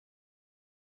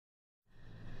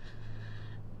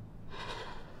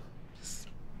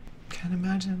can't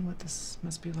imagine what this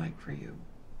must be like for you.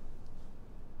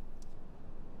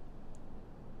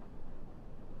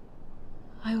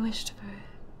 I wished for it.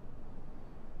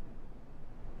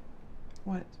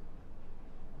 What?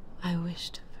 I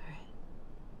wished for it.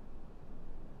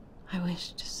 I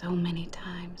wished so many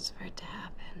times for it to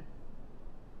happen.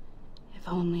 If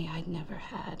only I'd never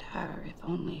had her. If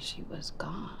only she was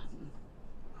gone.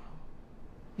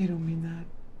 You don't mean that?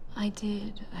 I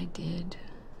did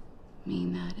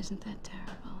mean that. Isn't that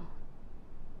terrible?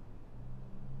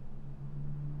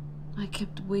 I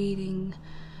kept waiting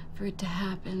for it to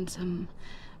happen, some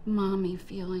mommy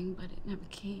feeling, but it never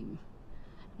came.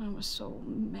 And I was so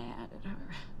mad at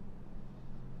her.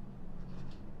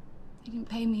 He didn't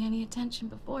pay me any attention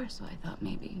before, so I thought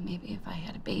maybe if I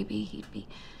had a baby, he'd be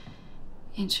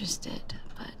interested.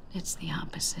 But it's the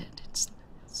opposite. It's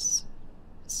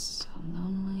so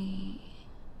lonely.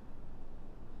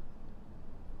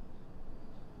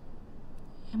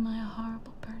 Am I a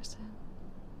horrible person?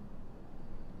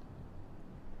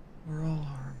 We're all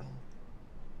horrible.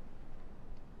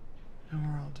 And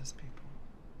we're all just people.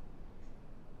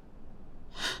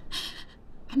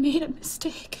 I made a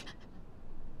mistake.